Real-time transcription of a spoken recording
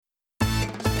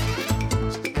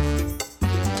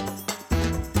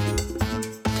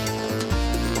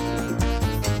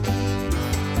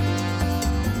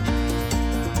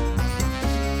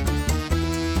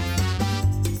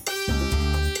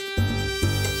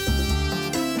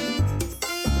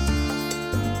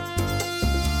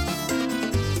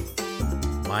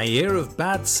My Year of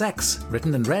Bad Sex,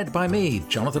 written and read by me,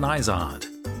 Jonathan Izard.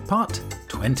 Part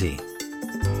 20.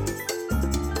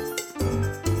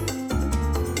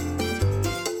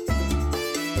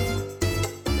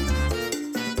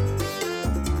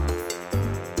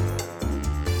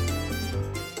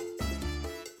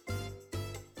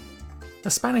 A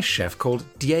Spanish chef called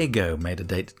Diego made a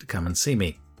date to come and see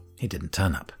me. He didn't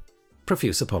turn up.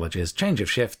 Profuse apologies, change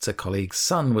of shifts, a colleague's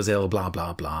son was ill, blah,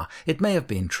 blah, blah. It may have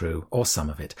been true, or some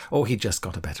of it, or he just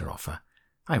got a better offer.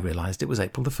 I realised it was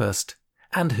April the 1st.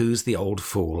 And who's the old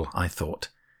fool, I thought.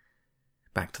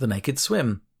 Back to the naked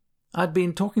swim. I'd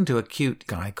been talking to a cute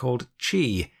guy called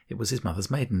Chi, it was his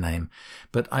mother's maiden name,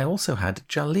 but I also had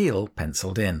Jalil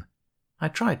penciled in. I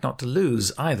tried not to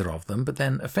lose either of them, but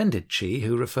then offended Chi,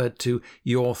 who referred to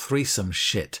your threesome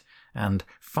shit and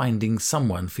finding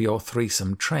someone for your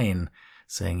threesome train,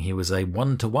 saying he was a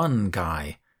one-to-one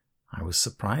guy. I was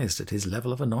surprised at his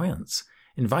level of annoyance.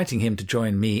 Inviting him to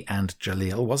join me and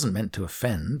Jalil wasn't meant to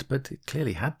offend, but it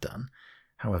clearly had done.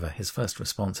 However, his first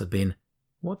response had been,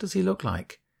 "What does he look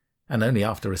like?" And only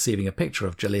after receiving a picture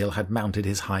of Jalil had mounted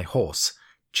his high horse.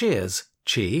 "Cheers,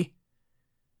 Chi."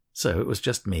 So it was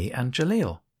just me and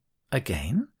Jalil.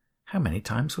 Again? How many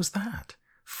times was that?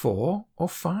 4 or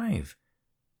 5?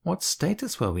 What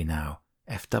status were we now?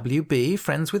 FWB,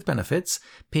 friends with benefits?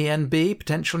 PNB,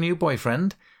 potential new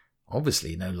boyfriend?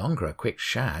 Obviously no longer a quick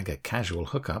shag, a casual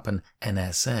hookup, an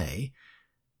NSA.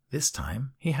 This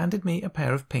time he handed me a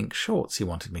pair of pink shorts he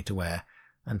wanted me to wear,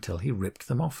 until he ripped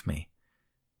them off me.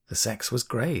 The sex was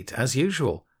great, as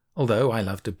usual. Although I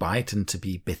love to bite and to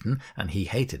be bitten, and he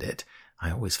hated it,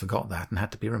 I always forgot that and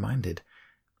had to be reminded.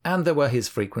 And there were his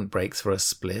frequent breaks for a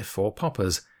spliff or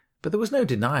poppers, but there was no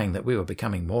denying that we were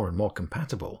becoming more and more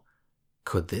compatible.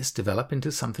 Could this develop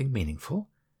into something meaningful?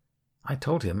 I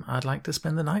told him I'd like to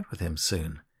spend the night with him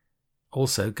soon.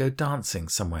 Also go dancing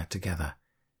somewhere together.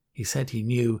 He said he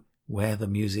knew where the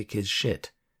music is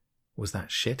shit. Was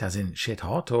that shit as in shit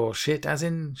hot, or shit as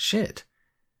in shit?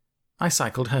 I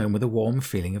cycled home with a warm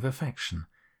feeling of affection.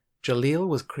 Jalil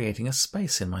was creating a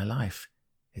space in my life.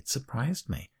 It surprised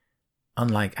me.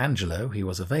 Unlike Angelo, he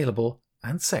was available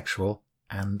and sexual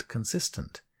and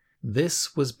consistent.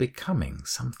 This was becoming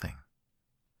something.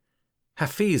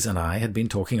 Hafiz and I had been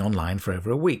talking online for over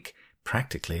a week,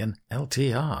 practically an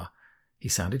LTR. He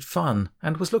sounded fun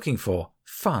and was looking for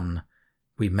fun.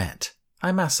 We met.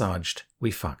 I massaged.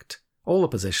 We fucked. All the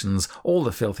positions, all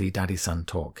the filthy daddy-son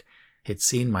talk. He'd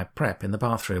seen my prep in the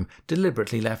bathroom,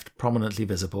 deliberately left prominently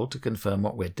visible to confirm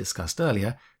what we'd discussed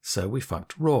earlier, so we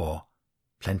fucked raw.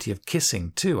 Plenty of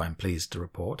kissing too, I'm pleased to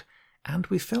report. And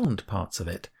we filmed parts of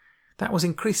it. That was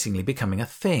increasingly becoming a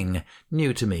thing,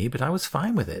 new to me, but I was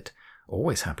fine with it.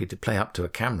 Always happy to play up to a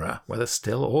camera, whether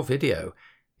still or video.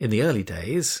 In the early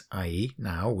days, i.e.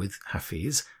 now with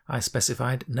Hafiz, I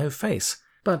specified no face.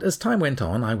 But as time went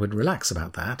on, I would relax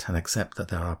about that and accept that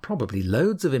there are probably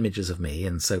loads of images of me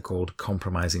in so-called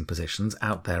compromising positions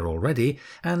out there already,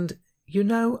 and,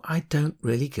 I don't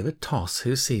really give a toss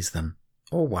who sees them,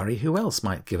 or worry who else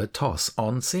might give a toss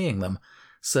on seeing them.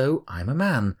 So I'm a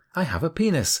man. I have a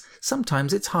penis.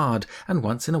 Sometimes it's hard, and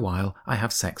once in a while I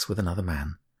have sex with another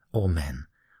man. Or men.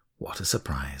 What a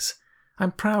surprise.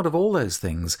 I'm proud of all those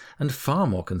things, and far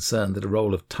more concerned that a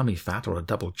roll of tummy fat or a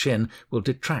double chin will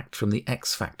detract from the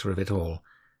X factor of it all.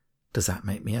 Does that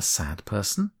make me a sad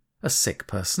person? A sick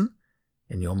person?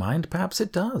 In your mind, perhaps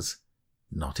it does.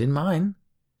 Not in mine.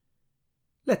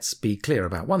 Let's be clear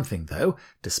about one thing, though.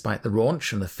 Despite the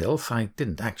raunch and the filth, I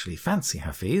didn't actually fancy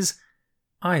Hafiz.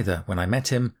 Either when I met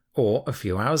him, or a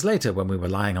few hours later when we were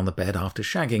lying on the bed after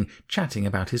shagging, chatting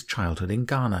about his childhood in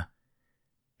Ghana.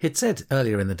 He'd said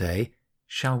earlier in the day,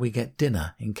 "Shall we get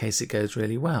dinner in case it goes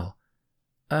really well?"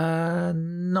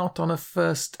 Not on a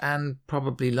first and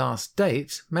probably last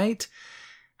date, mate.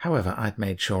 However, I'd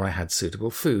made sure I had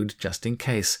suitable food just in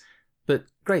case. But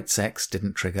great sex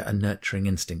didn't trigger a nurturing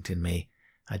instinct in me.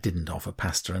 I didn't offer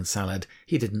pasta and salad.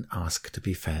 He didn't ask to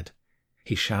be fed.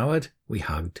 He showered, we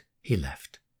hugged, he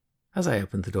left. As I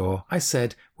opened the door, I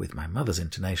said, with my mother's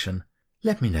intonation,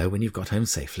 "Let me know when you've got home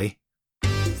safely."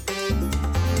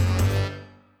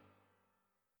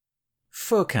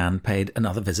 Furkan paid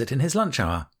another visit in his lunch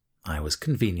hour. I was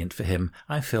convenient for him.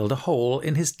 I filled a hole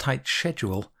in his tight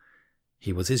schedule.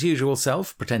 He was his usual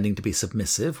self, pretending to be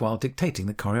submissive while dictating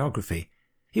the choreography.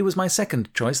 He was my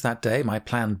second choice that day, my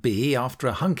plan B, after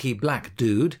a hunky black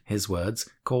dude, his words,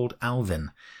 called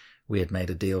Alvin. We had made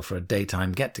a deal for a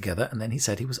daytime get-together, and then he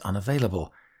said he was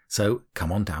unavailable. So,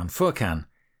 come on down, Furkan.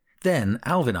 Then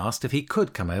Alvin asked if he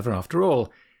could come over after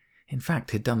all. In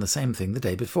fact, he'd done the same thing the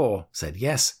day before. Said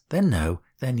yes, then no,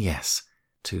 then yes.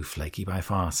 Too flaky by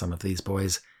far, some of these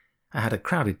boys. I had a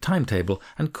crowded timetable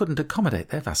and couldn't accommodate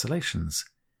their vacillations.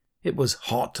 It was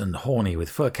hot and horny with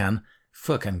Furkan.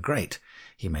 Furkan great.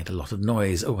 He made a lot of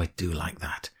noise. Oh, I do like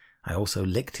that. I also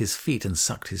licked his feet and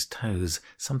sucked his toes,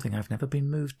 something I've never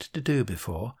been moved to do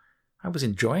before. I was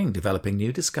enjoying developing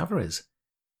new discoveries.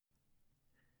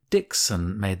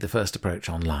 Dixon made the first approach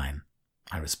online.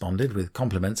 I responded with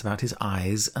compliments about his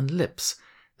eyes and lips.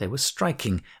 They were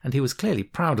striking, and he was clearly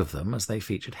proud of them as they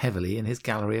featured heavily in his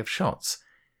gallery of shots.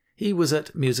 He was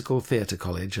at Musical Theatre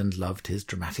College and loved his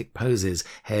dramatic poses,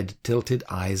 head tilted,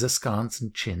 eyes askance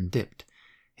and chin dipped.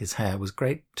 His hair was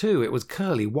great too. It was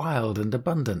curly, wild and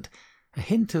abundant. A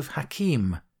hint of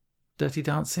Hakim. Dirty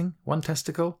Dancing, One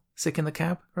Testicle, Sick in the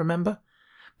Cab, remember?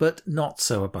 But not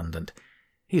so abundant.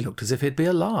 He looked as if he'd be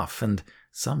a laugh, and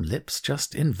some lips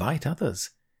just invite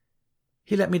others.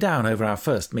 He let me down over our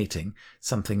first meeting,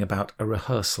 something about a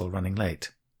rehearsal running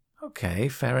late. OK,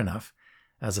 fair enough.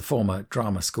 As a former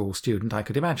drama school student, I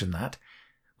could imagine that.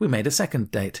 We made a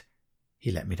second date.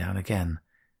 He let me down again.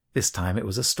 This time it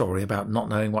was a story about not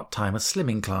knowing what time a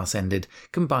slimming class ended,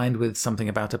 combined with something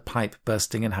about a pipe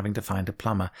bursting and having to find a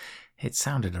plumber. It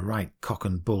sounded a right cock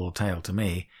and bull tale to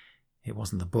me. It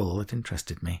wasn't the bull that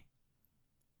interested me.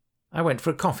 I went for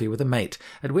a coffee with a mate,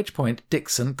 at which point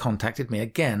Dixon contacted me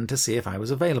again to see if I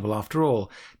was available after all.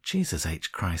 Jesus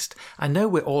H. Christ. I know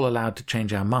we're all allowed to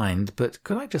change our mind, but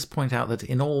could I just point out that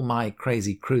in all my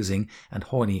crazy cruising and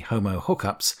horny homo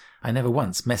hookups, I never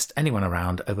once messed anyone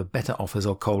around over better offers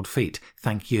or cold feet.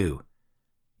 Thank you.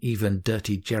 Even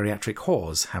dirty geriatric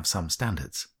whores have some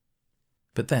standards.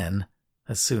 But then,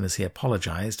 as soon as he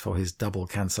apologized for his double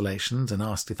cancellations and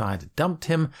asked if I'd dumped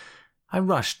him, I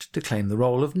rushed to claim the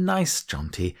role of nice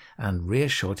Jonty and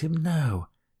reassured him no,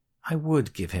 I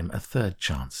would give him a third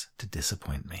chance to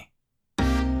disappoint me.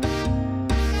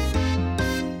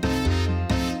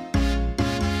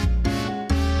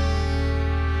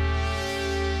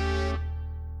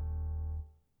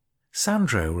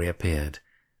 Sandro reappeared,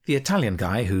 the Italian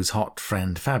guy whose hot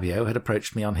friend Fabio had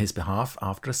approached me on his behalf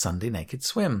after a Sunday naked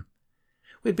swim.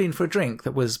 We'd been for a drink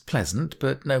that was pleasant,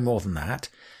 but no more than that.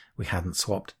 We hadn't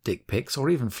swapped dick pics or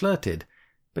even flirted,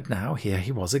 but now here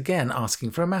he was again,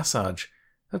 asking for a massage.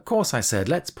 Of course, I said,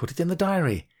 let's put it in the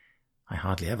diary. I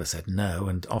hardly ever said no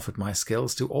and offered my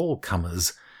skills to all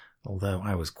comers. Although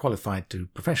I was qualified to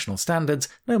professional standards,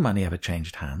 no money ever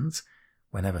changed hands.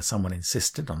 Whenever someone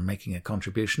insisted on making a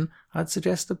contribution, I'd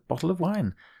suggest a bottle of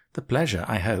wine. The pleasure,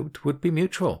 I hoped, would be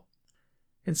mutual.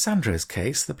 In Sandro's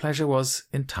case, the pleasure was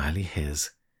entirely his.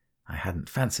 I hadn't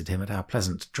fancied him at our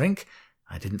pleasant drink,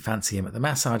 I didn't fancy him at the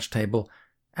massage table,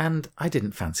 and I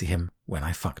didn't fancy him when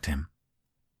I fucked him.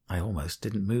 I almost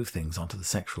didn't move things onto the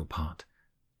sexual part.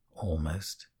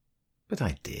 Almost. But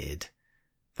I did.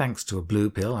 Thanks to a blue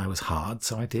pill, I was hard,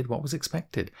 so I did what was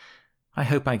expected. I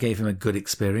hope I gave him a good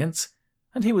experience,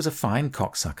 and he was a fine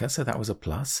cocksucker, so that was a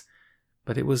plus.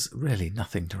 But it was really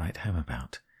nothing to write home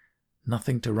about.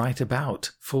 Nothing to write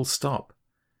about, full stop.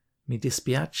 Mi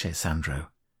dispiace, Sandro.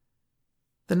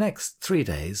 The next 3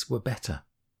 days were better,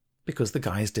 because the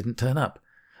guys didn't turn up.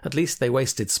 At least they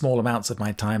wasted small amounts of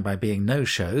my time by being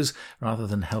no-shows, rather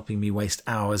than helping me waste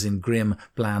hours in grim,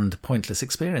 bland, pointless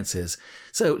experiences.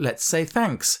 So let's say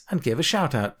thanks, and give a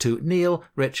shout-out to Neil,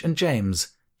 Rich and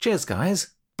James. Cheers,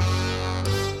 guys!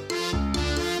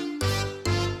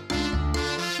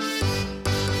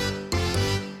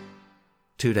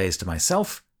 Two days to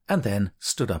myself, and then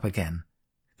stood up again.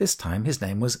 This time his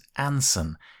name was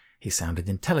Anson. He sounded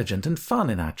intelligent and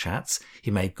fun in our chats. He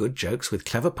made good jokes with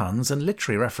clever puns and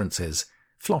literary references.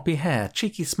 Floppy hair,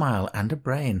 cheeky smile, and a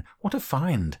brain. What a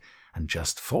find! And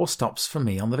just 4 stops for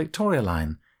me on the Victoria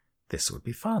line. This would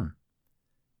be fun.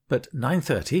 But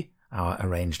 9:30, our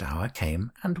arranged hour,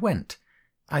 came and went.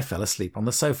 I fell asleep on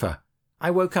the sofa.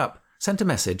 I woke up, sent a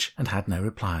message, and had no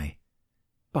reply.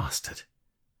 Bastard.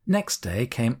 Next day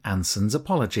came Anson's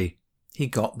apology. He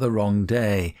got the wrong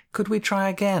day. Could we try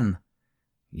again?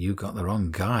 You got the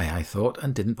wrong guy, I thought,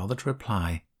 and didn't bother to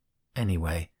reply.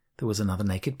 Anyway, there was another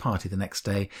naked party the next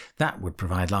day. That would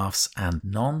provide laughs and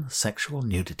non-sexual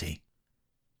nudity.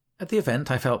 At the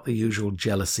event, I felt the usual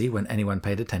jealousy when anyone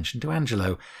paid attention to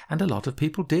Angelo, and a lot of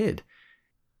people did.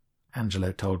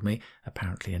 Angelo told me,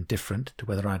 apparently indifferent to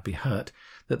whether I'd be hurt,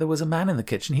 that there was a man in the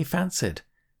kitchen he fancied.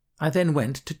 I then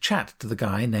went to chat to the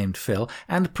guy named Phil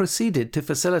and proceeded to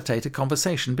facilitate a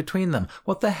conversation between them.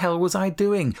 What the hell was I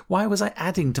doing? Why was I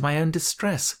adding to my own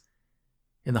distress?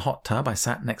 In the hot tub, I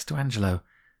sat next to Angelo.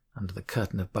 Under the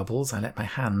curtain of bubbles, I let my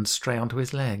hand stray onto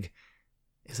his leg.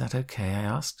 Is that okay? I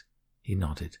asked. He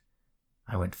nodded.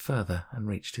 I went further and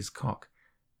reached his cock.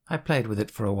 I played with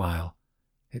it for a while.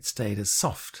 It stayed as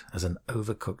soft as an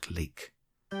overcooked leek.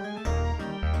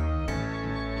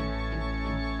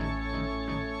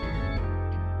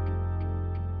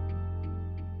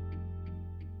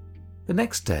 The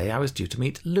next day I was due to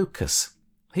meet Lucas.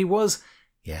 He was,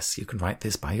 yes, you can write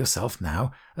this by yourself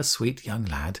now, a sweet young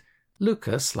lad.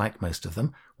 Lucas, like most of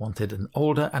them, wanted an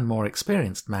older and more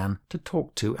experienced man to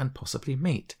talk to and possibly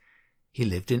meet. He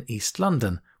lived in East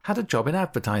London, had a job in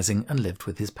advertising, and lived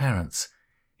with his parents.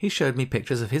 He showed me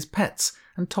pictures of his pets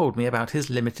and told me about his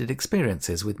limited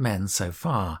experiences with men so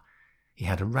far. He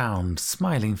had a round,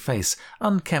 smiling face,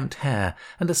 unkempt hair,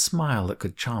 and a smile that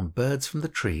could charm birds from the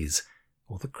trees,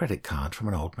 or the credit card from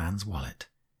an old man's wallet.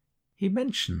 He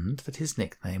mentioned that his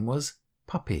nickname was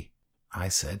Puppy. I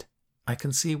said, I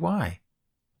can see why.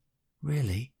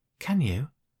 Really? Can you?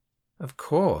 Of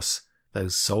course.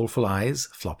 Those soulful eyes,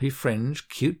 floppy fringe,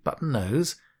 cute button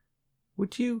nose.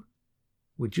 Would you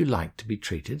like to be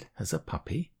treated as a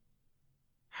puppy?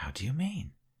 How do you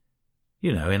mean?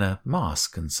 You know, in a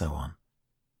mask and so on.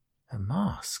 A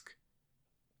mask?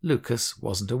 Lucas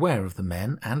wasn't aware of the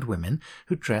men and women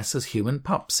who dress as human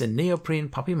pups in neoprene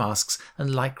puppy masks and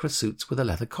lycra suits with a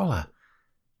leather collar.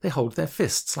 They hold their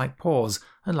fists like paws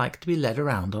and like to be led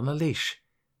around on a leash.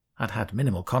 I'd had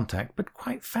minimal contact, but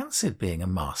quite fancied being a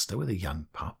master with a young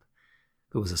pup.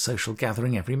 There was a social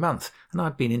gathering every month, and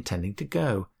I'd been intending to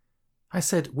go. I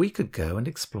said we could go and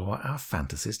explore our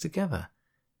fantasies together.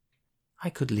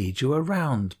 I could lead you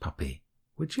around, Puppy.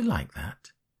 Would you like that?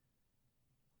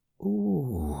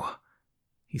 Ooh.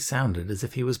 He sounded as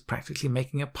if he was practically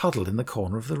making a puddle in the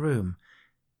corner of the room.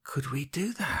 Could we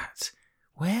do that?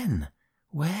 When?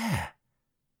 Where?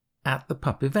 At the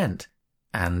pup event,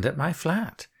 and at my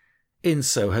flat. In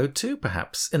Soho too,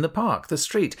 perhaps, in the park, the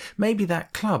street, maybe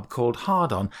that club called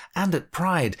Hard On, and at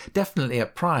Pride, definitely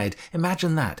at Pride.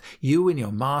 Imagine that, you in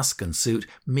your mask and suit,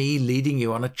 me leading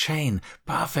you on a chain.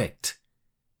 Perfect.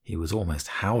 He was almost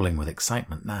howling with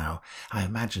excitement now. I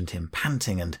imagined him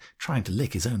panting and trying to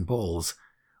lick his own balls.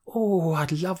 Oh,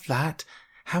 I'd love that.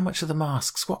 How much are the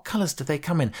masks? What colours do they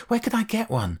come in? Where could I get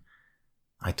one?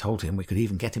 I told him we could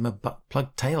even get him a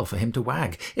butt-plug tail for him to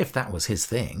wag, if that was his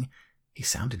thing. He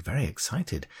sounded very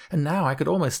excited, and now I could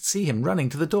almost see him running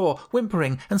to the door,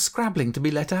 whimpering and scrabbling to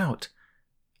be let out.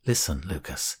 Listen,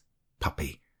 Lucas.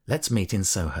 Puppy, let's meet in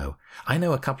Soho. I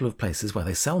know a couple of places where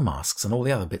they sell masks and all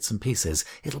the other bits and pieces.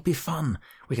 It'll be fun.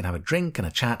 We can have a drink and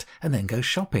a chat and then go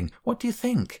shopping. What do you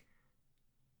think?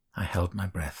 I held my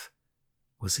breath.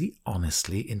 Was he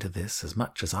honestly into this as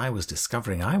much as I was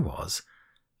discovering I was?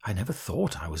 I never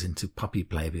thought I was into puppy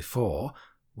play before.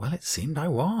 Well, it seemed I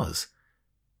was.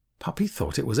 Puppy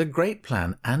thought it was a great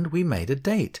plan, and we made a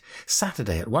date.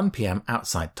 Saturday at 1 p.m.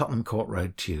 outside Tottenham Court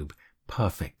Road Tube.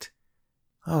 Perfect.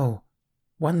 Oh,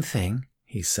 one thing,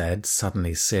 he said,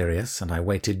 suddenly serious, and I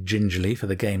waited gingerly for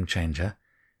the game changer.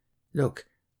 Look,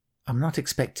 I'm not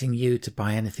expecting you to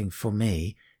buy anything for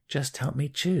me. Just help me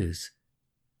choose.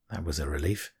 That was a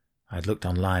relief. I'd looked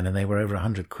online and they were over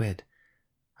 100 quid.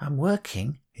 I'm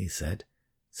working, he said,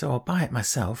 so I'll buy it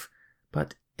myself,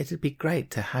 but it'd be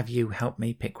great to have you help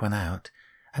me pick one out,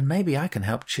 and maybe I can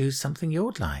help choose something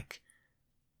you'd like.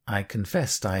 I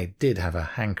confessed I did have a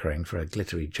hankering for a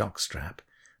glittery jockstrap.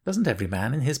 Doesn't every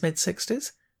man in his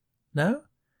mid-60s? No?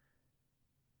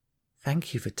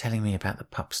 Thank you for telling me about the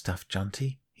pup stuff,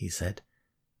 Jonty, he said.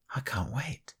 I can't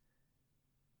wait.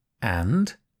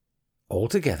 And, all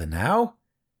together now,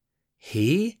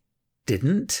 he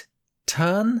didn't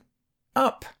turn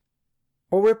up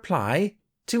or reply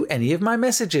to any of my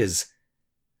messages.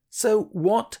 So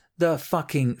what the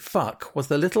fucking fuck was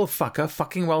the little fucker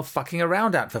fucking well fucking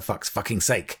around at, for fuck's fucking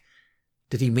sake?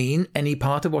 Did he mean any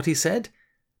part of what he said?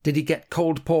 Did he get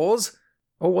cold paws?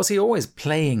 Or was he always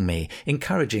playing me,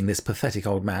 encouraging this pathetic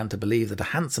old man to believe that a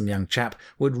handsome young chap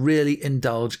would really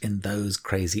indulge in those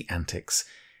crazy antics,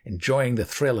 enjoying the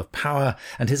thrill of power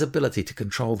and his ability to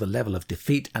control the level of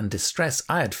defeat and distress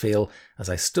I'd feel as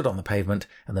I stood on the pavement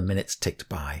and the minutes ticked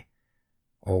by?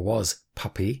 Or was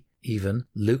Puppy even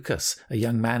Lucas, a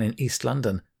young man in East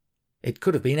London? It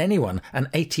could have been anyone, an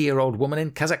 80-year-old woman in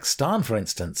Kazakhstan, for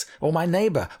instance, or my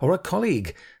neighbour, or a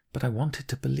colleague. But I wanted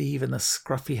to believe in the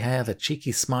scruffy hair, the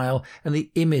cheeky smile, and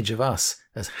the image of us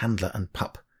as handler and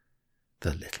pup.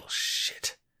 The little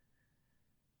shit.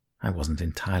 I wasn't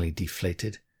entirely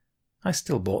deflated. I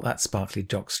still bought that sparkly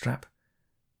jockstrap.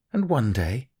 And one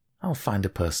day I'll find a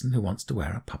person who wants to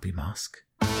wear a puppy mask.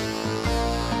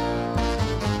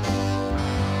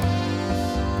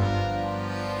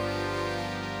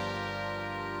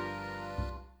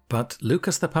 But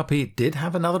Lucas the puppy did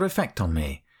have another effect on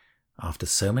me. After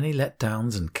so many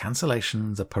letdowns and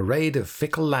cancellations, a parade of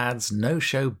fickle lads,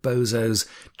 no-show bozos,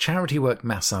 charity work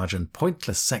massage and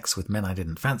pointless sex with men I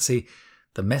didn't fancy,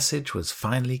 the message was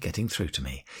finally getting through to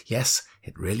me. Yes,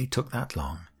 it really took that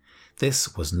long.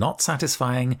 This was not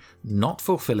satisfying, not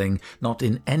fulfilling, not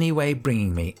in any way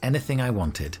bringing me anything I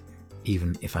wanted,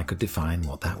 even if I could define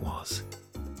what that was.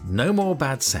 No more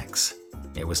bad sex.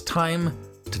 It was time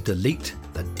to delete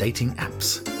the dating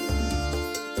apps.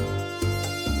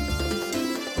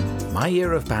 My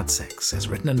Year of Bad Sex is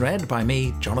written and read by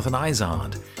me, Jonathan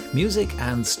Izard. Music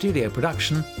and studio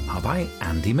production are by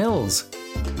Andy Mills.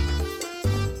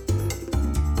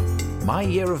 My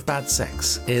Year of Bad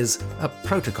Sex is a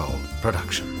Protocol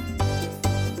production.